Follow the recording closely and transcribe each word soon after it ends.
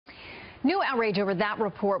New outrage over that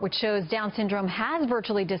report, which shows Down syndrome has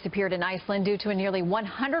virtually disappeared in Iceland due to a nearly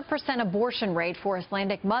 100% abortion rate for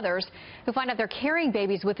Icelandic mothers who find out they're carrying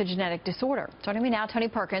babies with a genetic disorder. Joining me now, Tony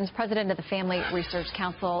Perkins, president of the Family Research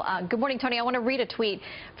Council. Good morning, Tony. I want to read a tweet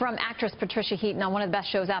from actress Patricia Heaton on one of the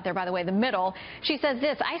best shows out there, by the way, The Middle. She says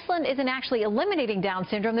this: Iceland isn't actually eliminating Down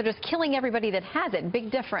syndrome. They're just killing everybody that has it.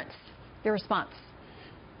 Big difference. Your response?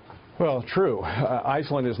 Well, true.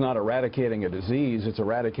 Iceland is not eradicating a disease, it's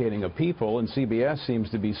eradicating a people, and CBS seems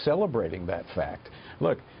to be celebrating that fact.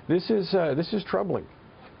 Look, this is troubling.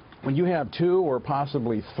 When you have 2 or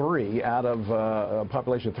possibly 3 out of a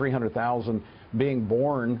population of 300,000 being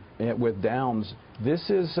born with Downs, this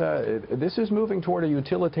is moving toward a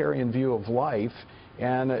utilitarian view of life,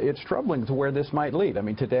 and it's troubling to where this might lead. I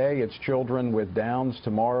mean, today it's children with Downs,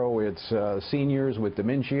 tomorrow it's seniors with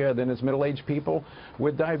dementia, then it's middle-aged people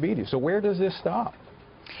with diabetes. So where does this stop?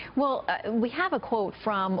 Well, we have a quote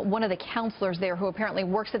from one of the counselors there who apparently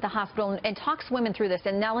works at the hospital and talks women through this.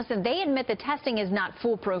 And now listen, they admit the testing is not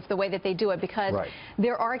foolproof the way that they do it, because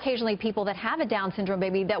there are occasionally people that have a Down syndrome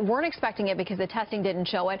baby that weren't expecting it because the testing didn't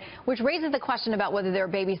show it, which raises the question about whether there are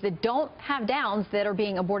babies that don't have Downs that are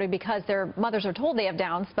being aborted because their mothers are told they have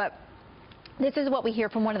Downs. But this is what we hear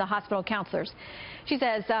from one of the hospital counselors. She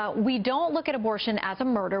says, we don't look at abortion as a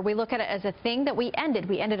murder. We look at it as a thing that we ended.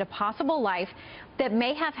 We ended a possible life that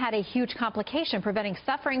may have had a huge complication, preventing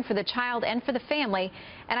suffering for the child and for the family.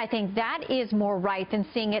 And I think that is more right than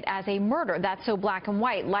seeing it as a murder. That's so black and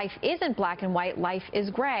white. Life isn't black and white. Life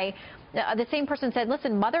is gray. The same person said,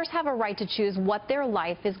 listen, mothers have a right to choose what their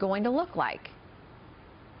life is going to look like.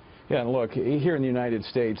 Yeah, and look, here in the United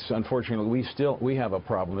States, unfortunately, we have a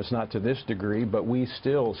problem. It's not to this degree, but we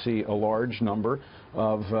still see a large number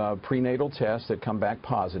of prenatal tests that come back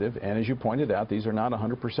positive. And as you pointed out, these are not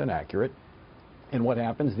 100% accurate. And what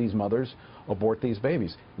happens? These mothers abort these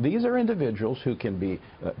babies. These are individuals who can be,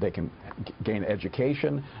 they can gain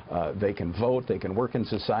education, they can vote, they can work in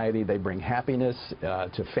society, they bring happiness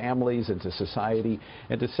to families and to society.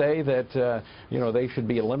 And to say that, they should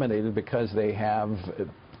be eliminated because they have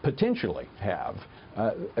potentially have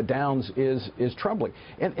Downs is troubling.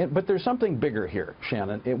 But there's something bigger here,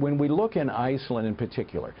 Shannon. When we look in Iceland in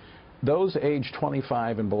particular, those aged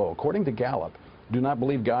 25 and below, according to Gallup, do not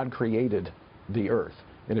believe God created the earth.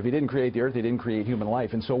 And if he didn't create the earth, he didn't create human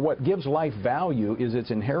life. And so what gives life value is its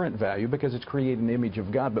inherent value, because it's created in the image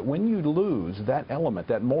of God. But when you lose that element,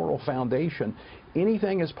 that moral foundation,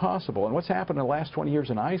 anything is possible. And what's happened in the last 20 years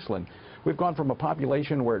in Iceland, we've gone from a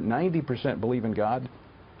population where 90% believe in God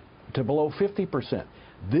to below 50%.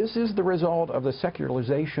 This is the result of the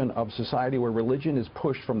secularization of society, where religion is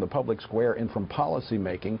pushed from the public square and from policy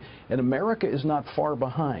making, and America is not far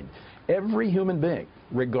behind. Every human being,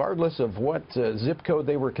 regardless of what zip code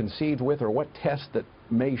they were conceived with or what test that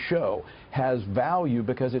may show, has value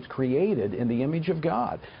because it's created in the image of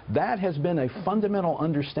God. That has been a fundamental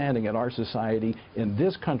understanding in our society, in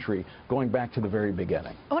this country, going back to the very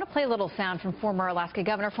beginning. I want to play a little sound from former Alaska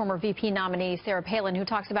Governor, former VP nominee Sarah Palin, who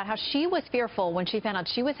talks about how she was fearful when she found out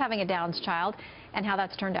she was having a Down's child and how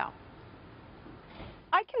that's turned out.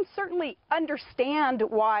 I can certainly understand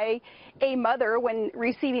why a mother, when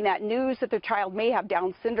receiving that news that their child may have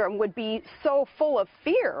Down syndrome, would be so full of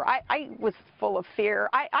fear. I was full of fear.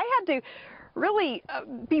 I had to really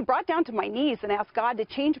be brought down to my knees and ask God to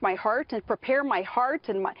change my heart and prepare my heart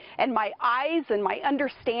and my eyes and my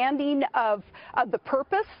understanding of the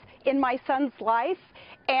purpose in my son's life.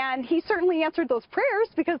 And he certainly answered those prayers,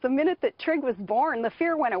 because the minute that Trig was born, the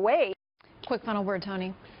fear went away. Quick final word,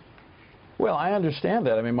 Tony. Well, I understand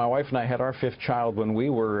that. I mean, my wife and I had our 5th child when we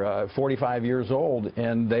were 45 years old,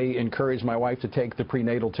 and they encouraged my wife to take the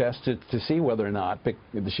prenatal test to see whether or not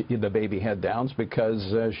the baby had Downs,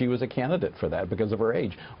 because she was a candidate for that because of her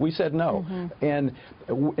age. We said no. And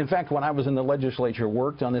in fact, when I was in the legislature,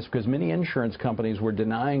 worked on this because many insurance companies were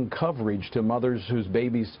denying coverage to mothers whose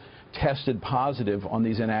babies tested positive on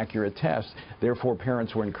these inaccurate tests. Therefore,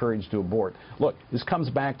 parents were encouraged to abort. Look, this comes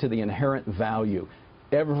back to the inherent value.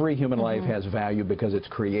 Every human life has value because it's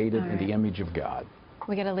created in the image of God.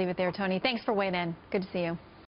 We got to leave it there, Tony. Thanks for weighing in. Good to see you.